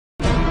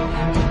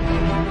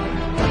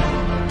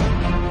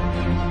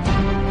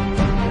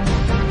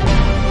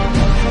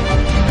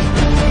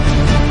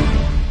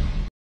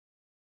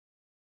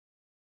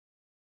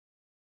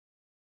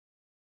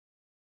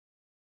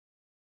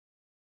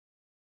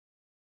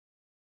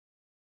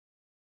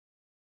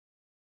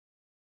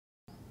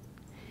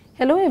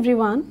Hello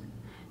everyone.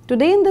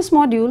 Today in this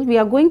module we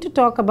are going to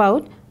talk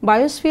about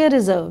biosphere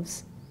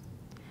reserves.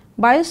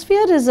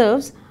 Biosphere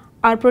reserves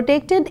are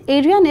protected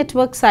area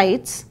network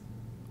sites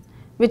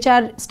which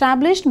are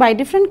established by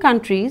different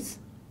countries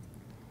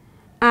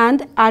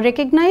and are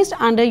recognized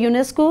under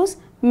UNESCO's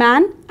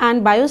Man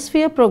and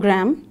Biosphere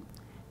program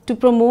to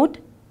promote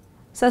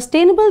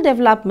sustainable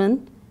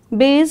development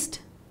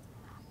based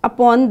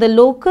upon the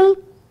local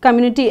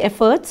community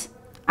efforts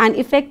and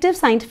effective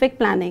scientific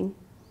planning.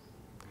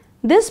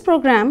 This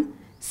program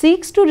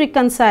seeks to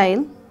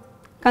reconcile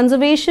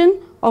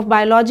conservation of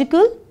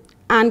biological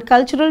and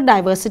cultural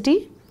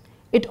diversity.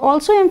 It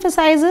also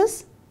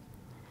emphasizes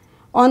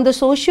on the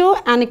socio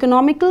and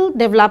economical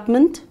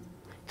development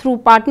through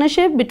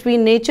partnership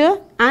between nature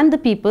and the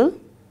people.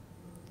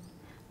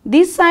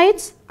 These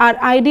sites are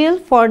ideal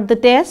for the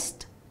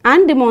test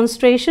and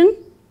demonstration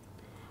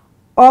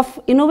of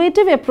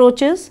innovative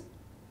approaches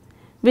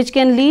which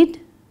can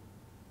lead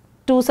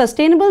to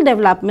sustainable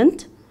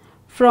development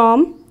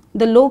from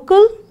the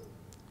local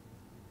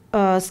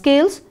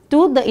scales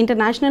to the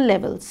international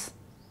levels.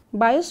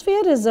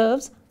 Biosphere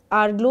reserves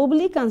are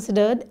globally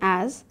considered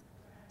as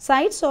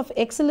sites of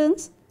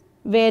excellence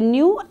where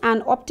new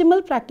and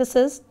optimal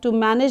practices to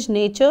manage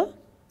nature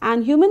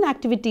and human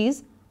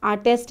activities are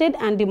tested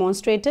and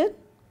demonstrated.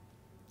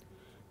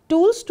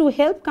 Tools to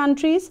help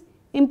countries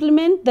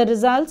implement the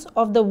results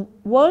of the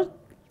World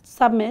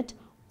Summit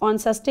on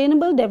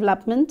Sustainable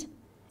Development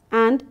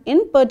and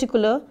in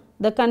particular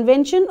the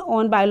Convention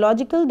on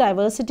Biological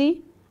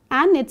Diversity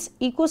and its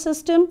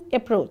ecosystem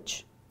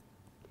approach.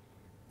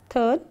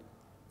 Third,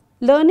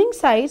 learning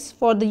sites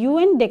for the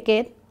UN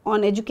Decade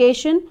on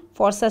Education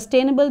for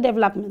Sustainable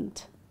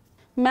Development.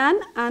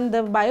 Man and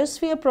the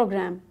Biosphere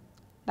Program,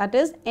 that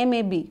is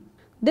MAB.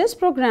 This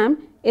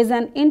program is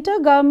an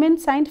intergovernment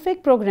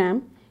scientific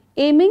program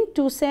aiming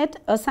to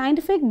set a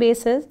scientific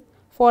basis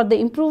for the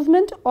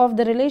improvement of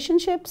the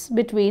relationships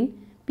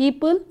between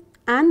people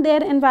and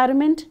their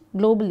environment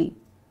globally.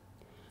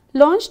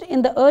 Launched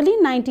in the early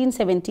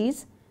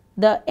 1970s,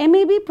 the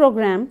MAB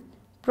program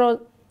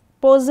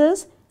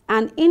proposes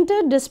an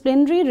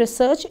interdisciplinary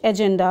research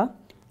agenda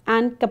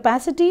and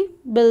capacity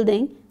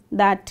building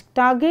that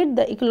target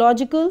the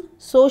ecological,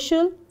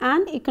 social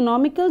and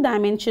economical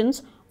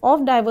dimensions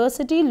of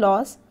diversity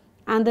loss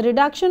and the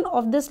reduction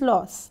of this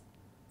loss.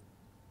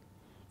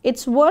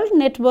 Its world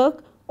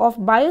network of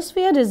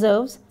biosphere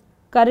reserves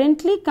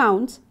currently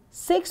counts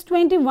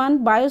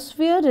 621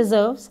 biosphere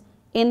reserves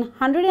in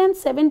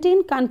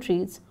 117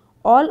 countries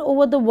all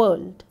over the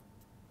world.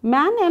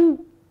 Man and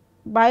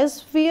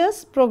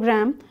Biospheres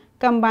program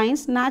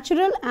combines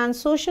natural and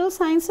social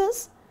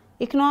sciences,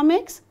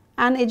 economics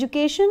and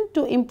education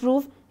to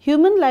improve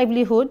human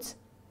livelihoods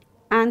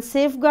and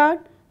safeguard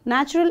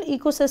natural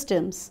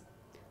ecosystems,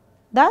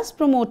 thus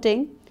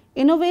promoting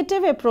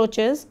innovative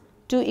approaches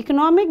to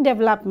economic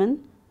development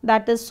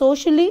that is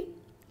socially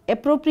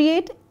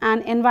appropriate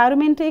and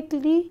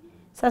environmentally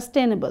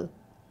sustainable.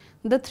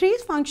 The three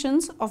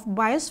functions of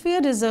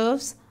biosphere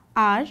reserves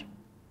are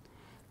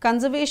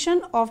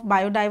conservation of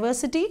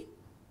biodiversity,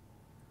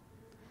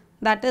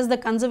 that is the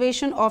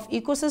conservation of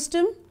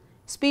ecosystem,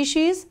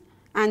 species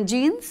and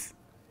genes,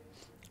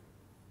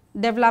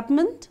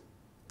 development,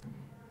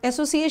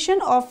 association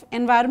of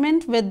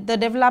environment with the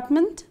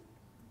development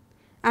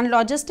and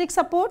logistic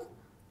support,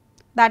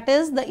 that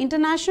is the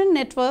international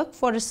network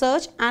for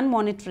research and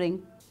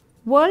monitoring.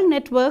 World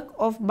Network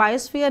of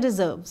Biosphere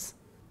Reserves.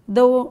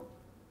 The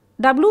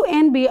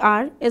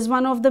WNBR is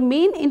one of the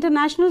main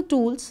international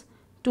tools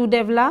to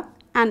develop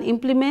and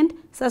implement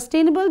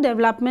sustainable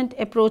development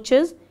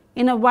approaches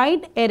in a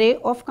wide array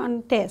of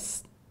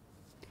contexts.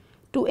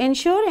 To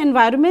ensure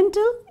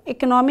environmental,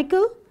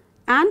 economical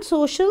and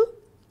social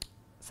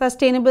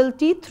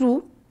sustainability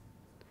through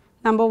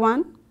number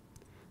 1,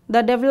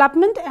 the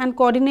development and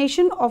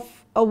coordination of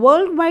a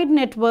worldwide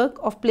network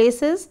of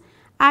places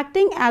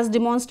acting as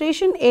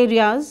demonstration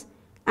areas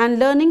and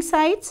learning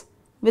sites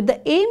with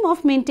the aim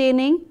of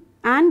maintaining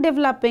and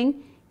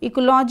developing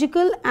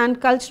ecological and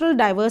cultural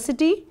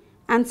diversity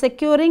and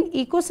securing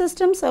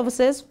ecosystem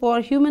services for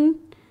human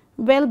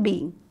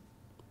well-being.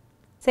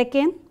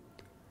 Second,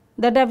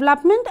 the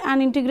development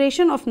and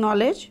integration of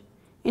knowledge,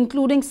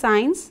 including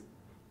science,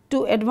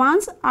 to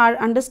advance our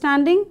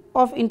understanding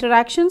of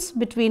interactions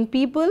between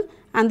people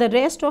and the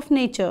rest of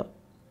nature.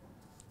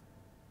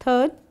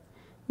 Third,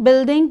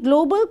 building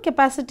global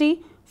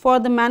capacity for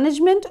the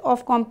management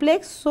of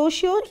complex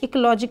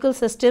socio-ecological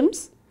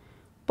systems,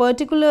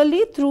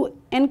 particularly through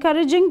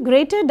encouraging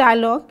greater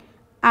dialogue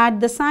at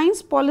the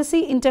science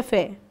policy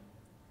interface,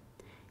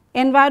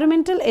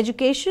 environmental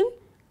education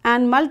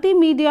and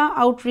multimedia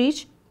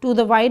outreach to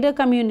the wider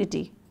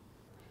community.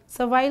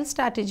 Survival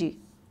strategy.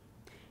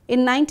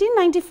 In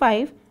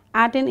 1995,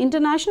 at an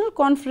international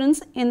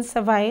conference in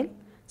Seville,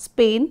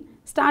 Spain,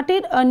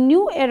 started a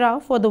new era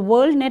for the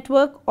World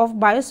Network of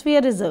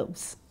Biosphere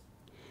Reserves.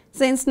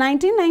 Since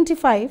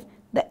 1995,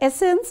 the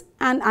essence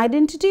and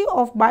identity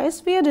of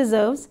biosphere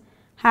reserves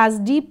has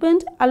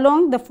deepened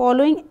along the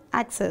following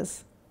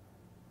axes: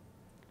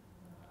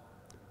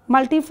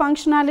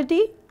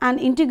 multifunctionality and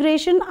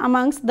integration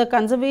amongst the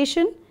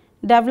conservation,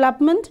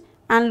 development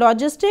and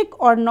logistic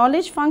or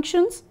knowledge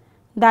functions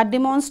that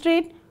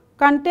demonstrate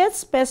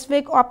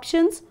context-specific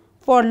options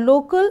for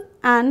local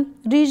and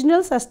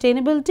regional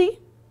sustainability.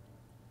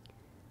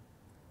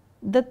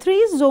 The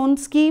three-zone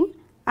scheme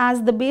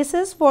as the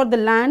basis for the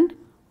land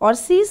or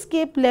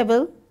seascape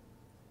level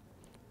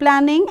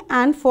planning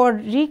and for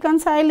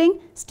reconciling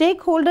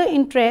stakeholder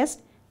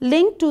interest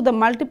linked to the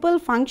multiple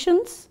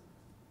functions,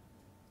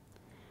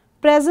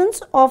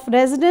 presence of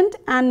resident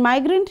and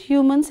migrant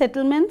human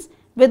settlements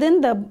within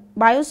the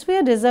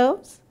biosphere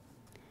reserves,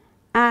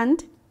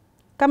 and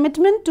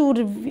commitment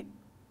to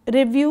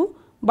review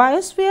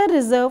biosphere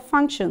reserve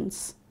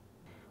functions.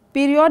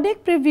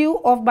 Periodic review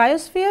of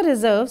biosphere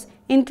reserves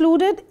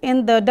included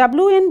in the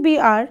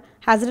WNBR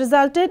has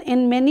resulted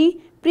in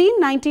many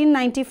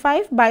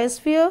pre-1995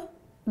 biosphere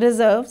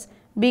reserves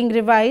being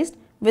revised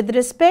with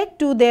respect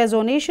to their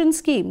zonation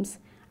schemes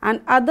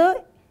and other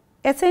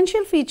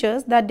essential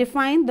features that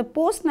define the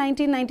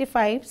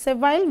post-1995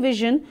 Seville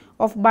vision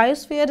of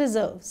biosphere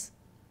reserves.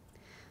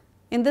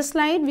 In this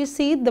slide, we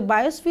see the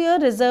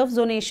biosphere reserve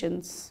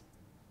zonations.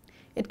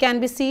 It can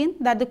be seen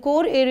that the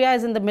core area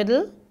is in the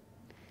middle.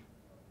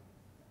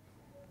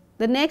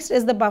 The next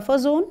is the buffer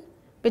zone,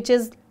 which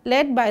is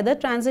led by the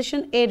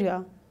transition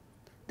area.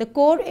 The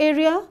core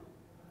area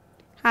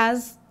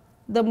has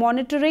the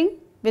monitoring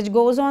which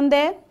goes on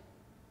there.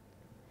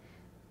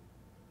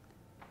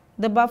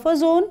 The buffer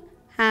zone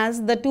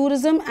has the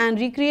tourism and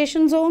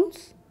recreation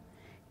zones.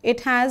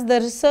 It has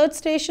the research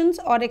stations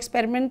or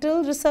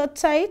experimental research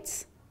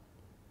sites,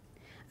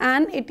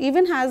 and it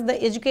even has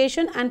the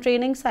education and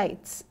training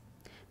sites,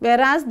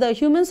 whereas the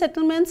human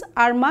settlements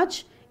are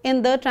much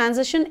in the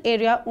transition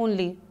area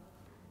only.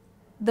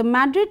 The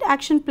Madrid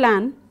Action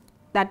Plan,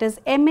 that is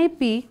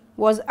MAP,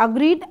 was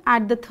agreed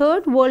at the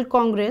Third World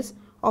Congress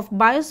of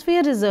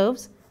Biosphere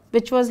Reserves,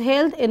 which was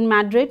held in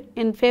Madrid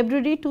in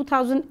February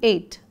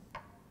 2008.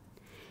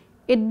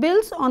 It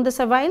builds on the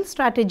Seville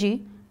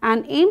strategy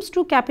and aims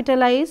to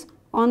capitalize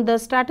on the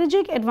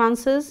strategic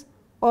advances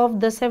of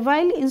the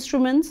Seville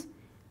instruments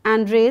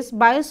and raise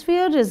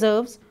biosphere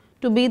reserves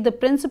to be the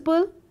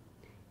principal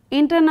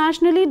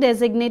internationally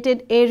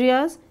designated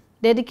areas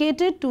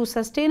dedicated to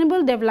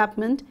sustainable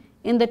development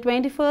in the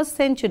 21st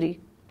century.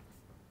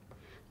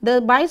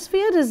 The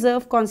biosphere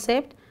reserve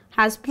concept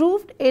has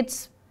proved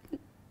its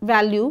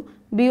value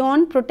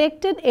beyond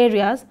protected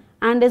areas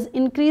and is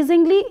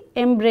increasingly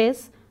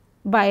embraced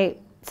by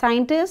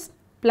scientists,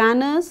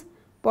 planners,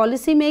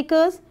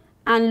 policymakers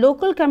and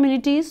local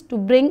communities to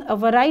bring a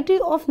variety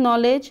of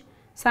knowledge,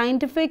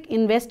 scientific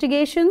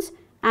investigations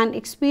and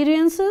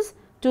experiences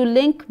to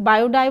link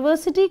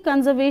biodiversity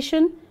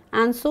conservation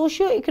and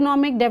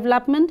socio-economic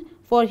development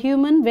for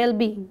human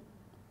well-being.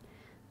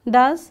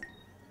 Thus,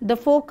 the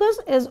focus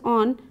is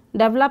on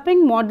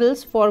developing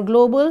models for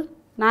global,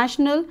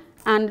 national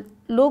and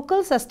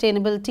local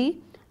sustainability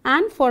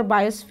and for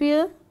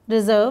biosphere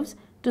reserves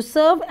to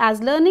serve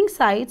as learning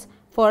sites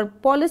for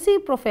policy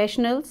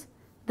professionals,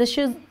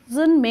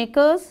 decision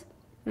makers,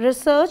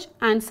 research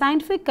and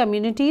scientific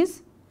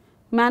communities,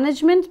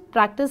 management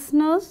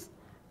practitioners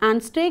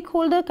and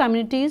stakeholder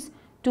communities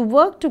to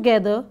work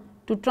together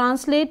to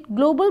translate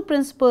global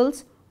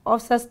principles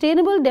of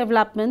sustainable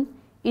development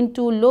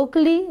into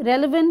locally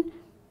relevant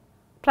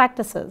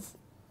practices.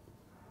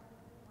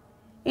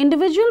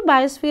 Individual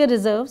biosphere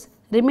reserves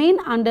remain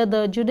under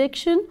the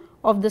jurisdiction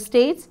of the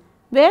states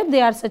where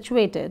they are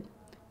situated,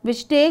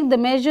 which take the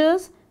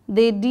measures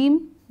they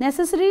deem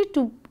necessary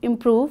to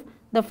improve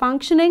the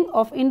functioning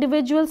of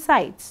individual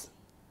sites.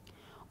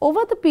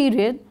 Over the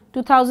period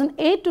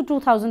 2008 to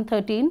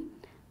 2013,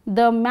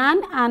 the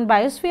Man and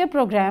Biosphere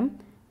Program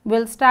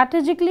will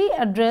strategically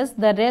address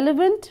the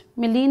relevant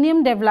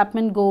Millennium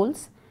Development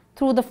Goals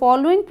through the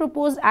following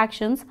proposed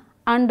actions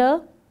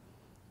under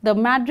the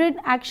Madrid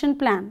Action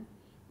Plan,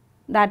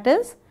 that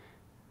is,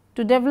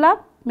 to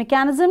develop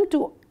mechanism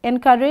to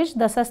encourage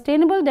the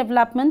sustainable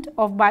development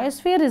of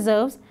biosphere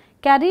reserves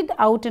carried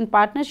out in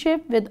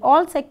partnership with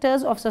all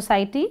sectors of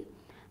society,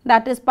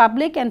 that is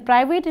public and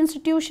private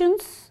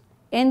institutions,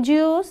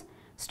 NGOs,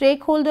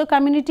 stakeholder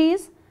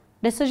communities,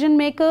 decision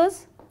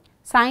makers,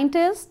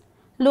 scientists,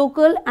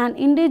 local and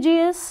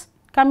indigenous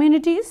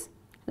communities,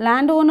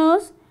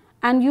 landowners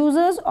and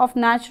users of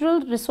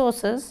natural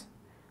resources,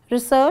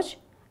 research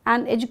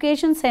and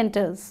education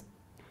centers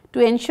to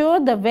ensure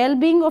the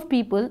well-being of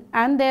people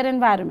and their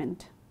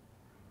environment.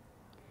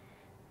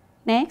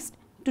 Next,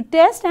 to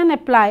test and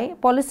apply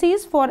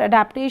policies for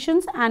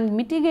adaptations and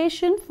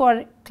mitigation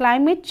for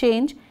climate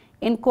change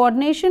in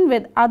coordination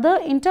with other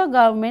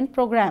intergovernment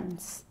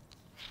programs.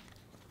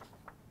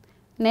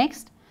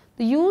 Next,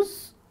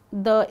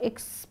 the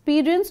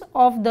experience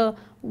of the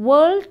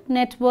World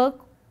Network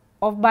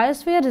of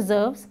Biosphere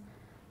Reserves,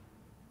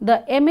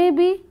 the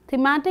MAB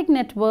thematic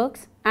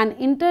networks and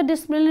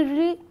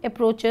interdisciplinary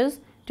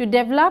approaches to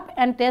develop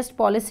and test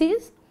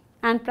policies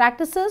and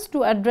practices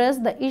to address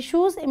the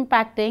issues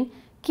impacting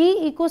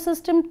key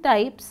ecosystem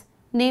types,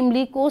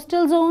 namely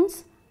coastal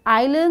zones,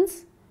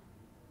 islands,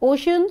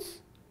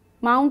 oceans,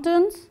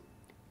 mountains,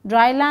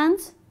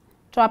 drylands,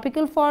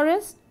 tropical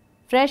forests,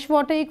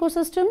 freshwater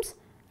ecosystems,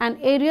 and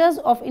areas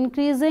of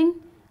increasing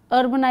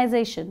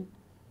urbanization.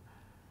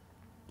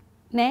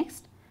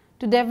 Next,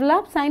 to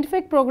develop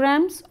scientific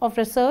programs of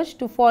research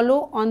to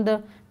follow on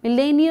the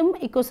Millennium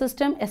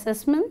Ecosystem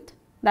Assessment,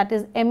 that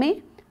is MA,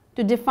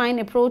 to define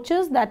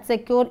approaches that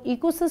secure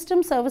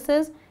ecosystem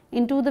services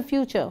into the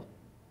future.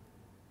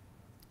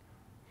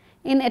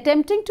 In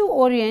attempting to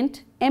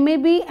orient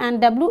MAB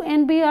and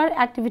WNBR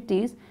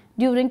activities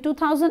during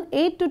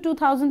 2008 to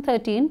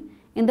 2013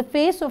 in the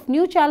face of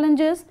new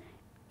challenges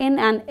in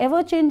an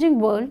ever-changing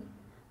world,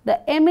 the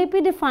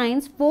MAP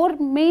defines 4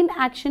 main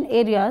action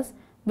areas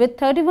with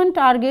 31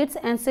 targets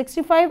and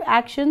 65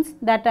 actions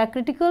that are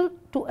critical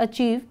to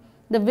achieve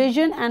the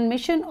vision and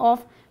mission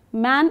of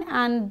Man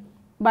and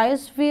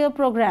Biosphere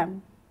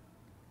Program.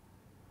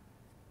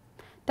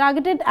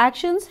 Targeted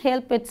actions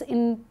help its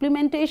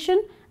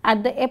implementation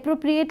at the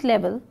appropriate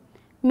level,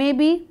 may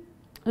be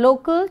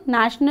local,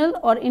 national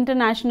or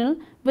international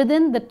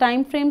within the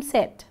time frame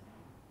set.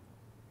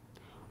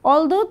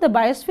 Although the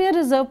Biosphere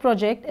Reserve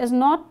project is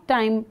not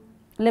time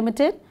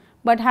limited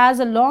but has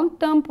a long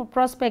term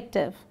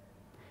perspective,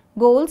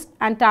 goals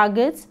and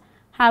targets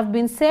have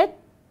been set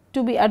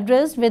to be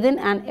addressed within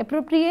an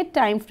appropriate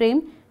time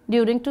frame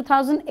during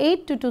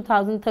 2008 to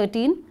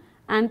 2013,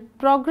 and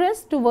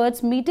progress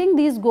towards meeting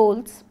these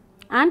goals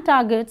and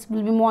targets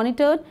will be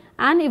monitored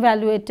and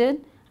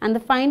evaluated, and the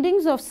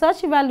findings of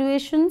such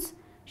evaluations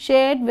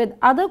shared with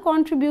other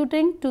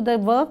contributing to the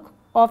work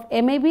of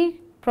MAB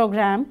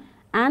program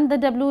and the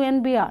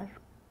WNBR.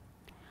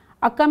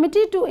 A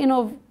committee to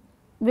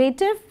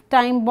innovative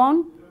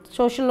time-bound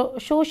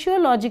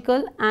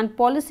sociological and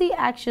policy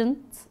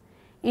actions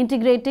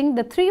integrating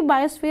the 3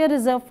 Biosphere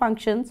Reserve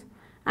functions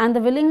and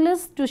the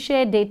willingness to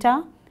share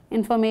data,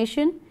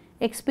 information,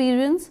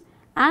 experience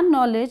and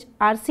knowledge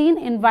are seen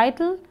in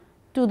vital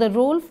to the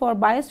role for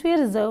Biosphere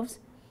Reserves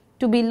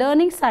to be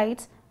learning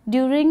sites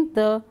during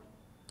the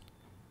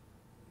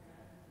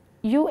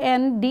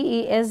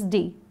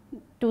UNDESD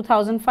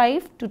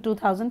 2005 to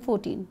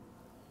 2014.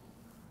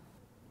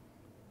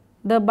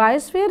 The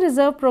Biosphere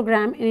Reserve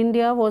Program in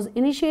India was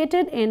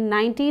initiated in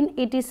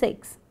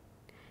 1986.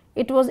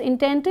 It was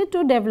intended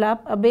to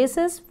develop a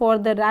basis for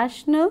the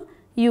rational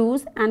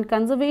use and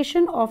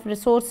conservation of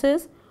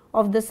resources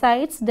of the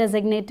sites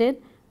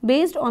designated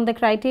based on the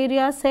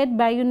criteria set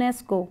by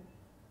UNESCO.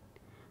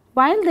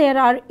 While there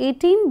are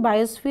 18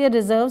 biosphere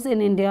reserves in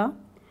India,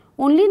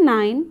 only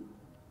 9,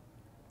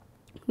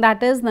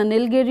 that is the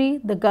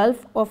Nilgiri, the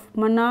Gulf of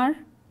Mannar,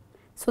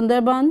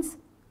 Sundarbans,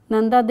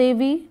 Nanda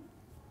Devi,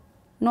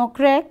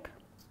 Nokrek,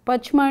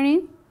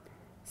 Pachmari,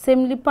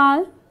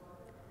 Simlipal,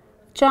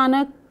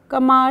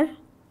 Chanakamar,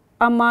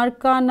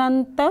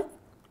 Amarkananta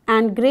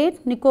and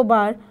Great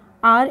Nicobar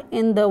are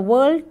in the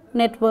World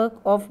Network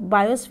of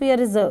Biosphere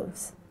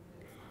Reserves.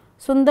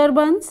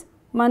 Sundarbans,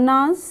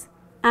 Manas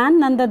and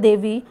Nanda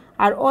Devi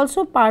are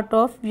also part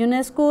of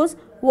UNESCO's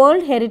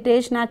World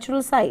Heritage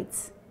Natural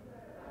Sites.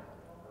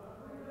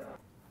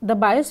 The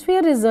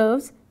Biosphere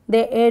Reserves,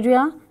 their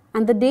area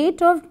and the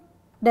date of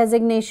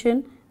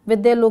designation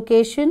with their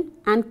location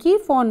and key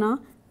fauna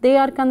they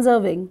are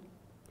conserving.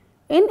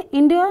 In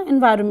India,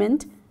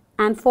 environment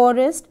and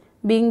forest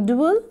being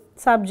dual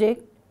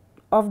subject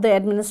of the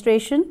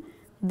administration,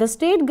 the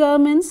state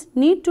governments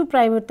need to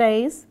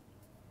prioritize.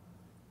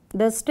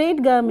 The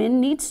state government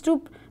needs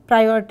to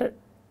prioritize.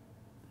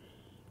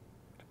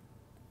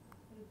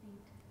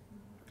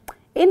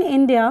 In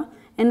India,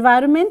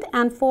 environment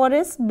and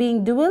forests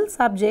being dual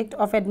subject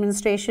of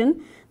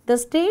administration, the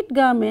state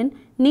government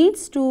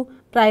needs to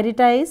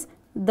prioritize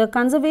the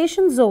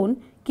conservation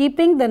zone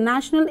keeping the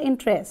national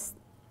interest.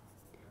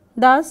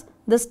 Thus,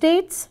 the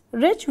states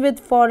rich with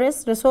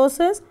forest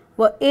resources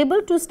were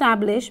able to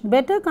establish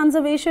better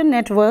conservation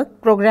network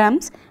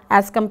programs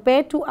as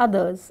compared to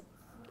others.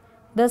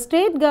 The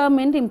state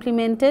government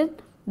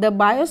implemented the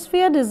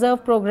Biosphere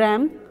Reserve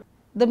Program.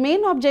 The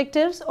main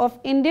objectives of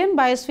Indian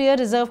Biosphere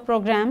Reserve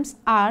programs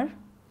are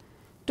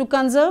to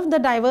conserve the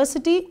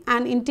diversity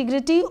and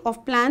integrity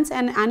of plants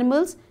and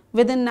animals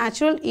within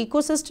natural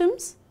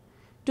ecosystems,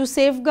 to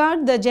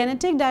safeguard the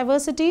genetic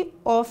diversity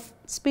of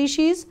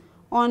species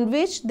on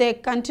which their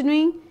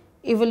continuing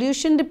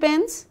evolution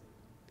depends,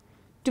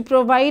 to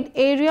provide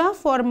area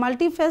for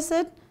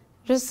multifaceted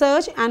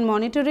research and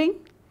monitoring,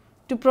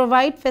 to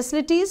provide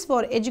facilities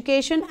for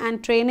education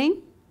and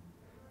training,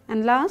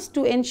 and last,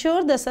 to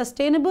ensure the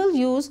sustainable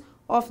use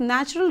of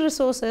natural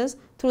resources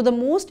through the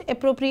most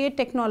appropriate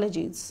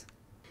technologies.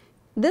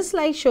 This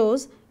slide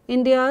shows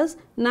India's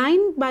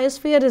 9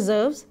 biosphere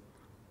reserves,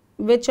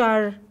 which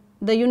are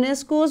the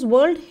UNESCO's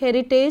World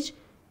Heritage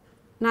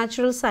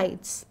Natural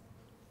Sites.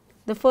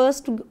 The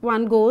first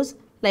one goes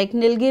like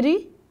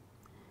Nilgiri,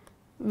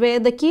 where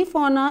the key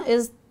fauna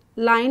is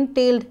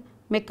lion-tailed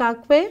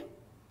macaque,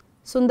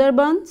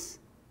 Sundarbans,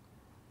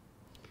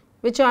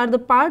 which are the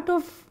part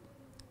of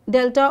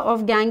delta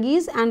of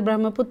Ganges and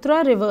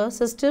Brahmaputra river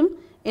system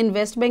in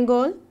West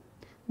Bengal.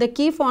 The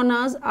key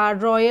faunas are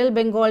Royal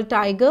Bengal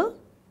tiger,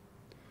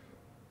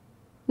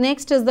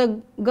 Next is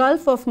the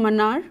Gulf of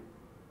Mannar.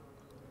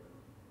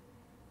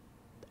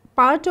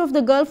 Part of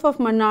the Gulf of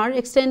Mannar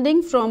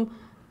extending from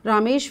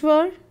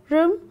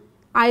Rameshwaram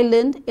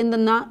Island in the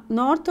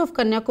north of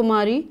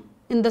Kanyakumari,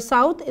 in the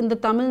south in the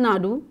Tamil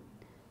Nadu.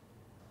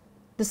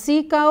 The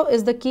sea cow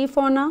is the key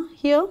fauna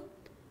here.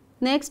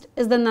 Next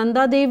is the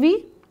Nanda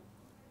Devi.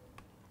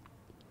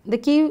 The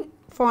key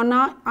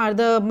fauna are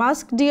the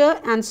musk deer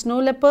and snow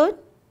leopard.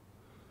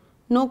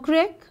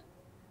 Nokrek,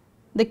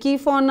 the key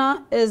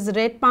fauna is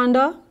red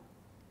panda.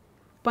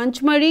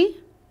 Panchmari,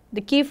 the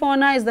key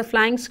fauna is the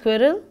flying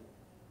squirrel.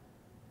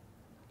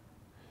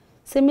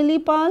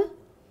 Similipal,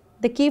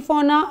 the key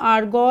fauna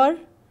are gaur,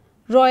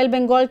 Royal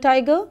Bengal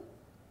tiger.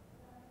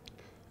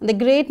 The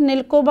Great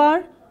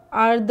Nilkobar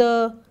are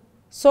the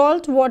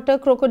saltwater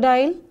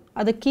crocodile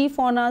are the key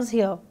faunas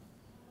here.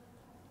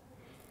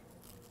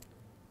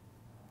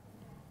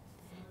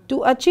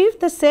 To achieve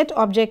the set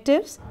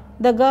objectives,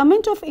 the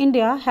Government of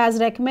India has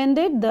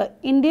recommended the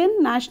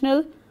Indian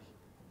National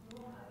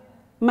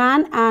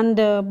Man and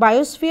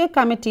Biosphere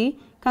Committee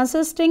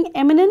consisting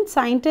eminent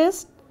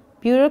scientists,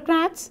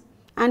 bureaucrats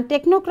and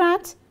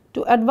technocrats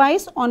to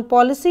advise on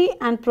policy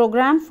and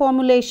program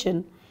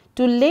formulation,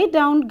 to lay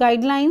down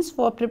guidelines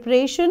for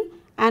preparation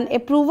and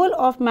approval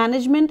of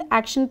management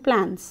action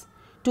plans,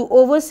 to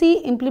oversee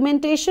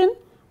implementation,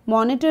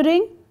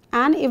 monitoring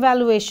and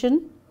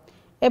evaluation,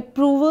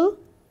 approval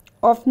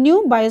of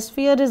new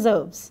biosphere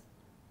reserves.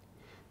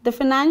 The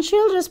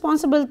financial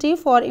responsibility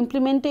for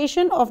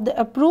implementation of the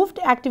approved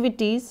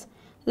activities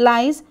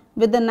lies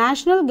with the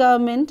national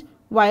government,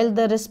 while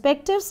the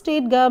respective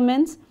state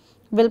governments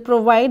will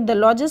provide the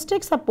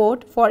logistic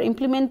support for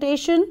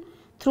implementation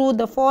through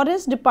the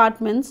forest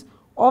departments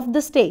of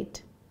the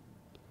state.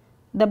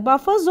 The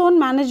buffer zone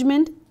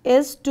management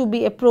is to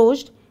be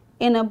approached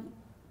in a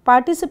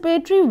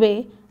participatory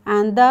way,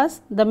 and thus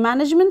the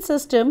management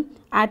system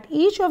at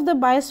each of the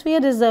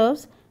biosphere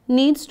reserves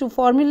needs to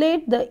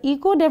formulate the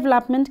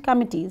eco-development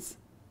committees.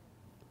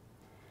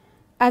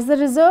 As the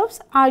reserves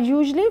are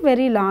usually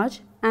very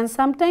large and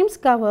sometimes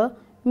cover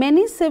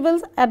many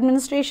civil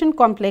administration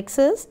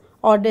complexes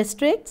or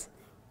districts,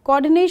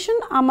 coordination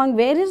among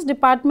various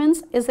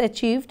departments is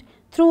achieved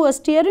through a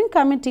steering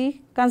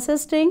committee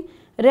consisting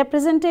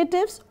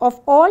representatives of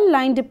all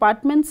line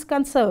departments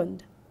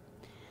concerned.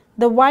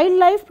 The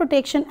Wildlife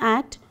Protection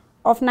Act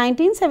of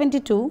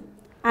 1972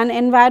 and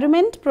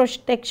Environment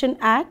Protection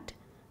Act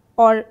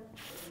or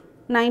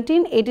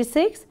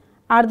 1986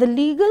 are the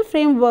legal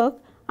framework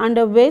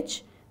under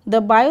which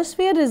the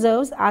biosphere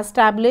reserves are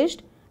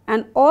established,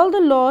 and all the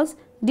laws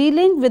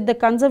dealing with the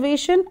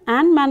conservation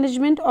and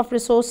management of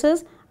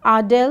resources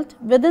are dealt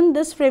within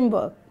this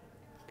framework.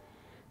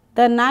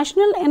 The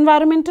National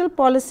Environmental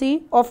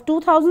Policy of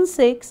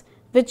 2006,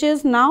 which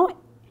is now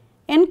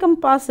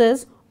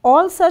encompasses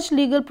all such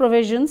legal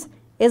provisions,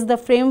 is the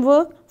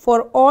framework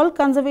for all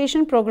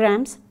conservation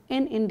programs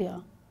in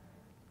India.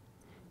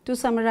 To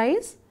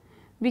summarize,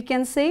 we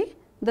can say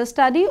the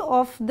study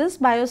of this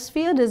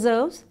biosphere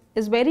reserves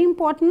is very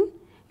important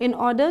in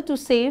order to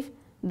save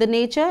the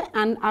nature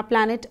and our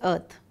planet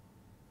Earth.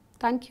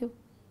 Thank you.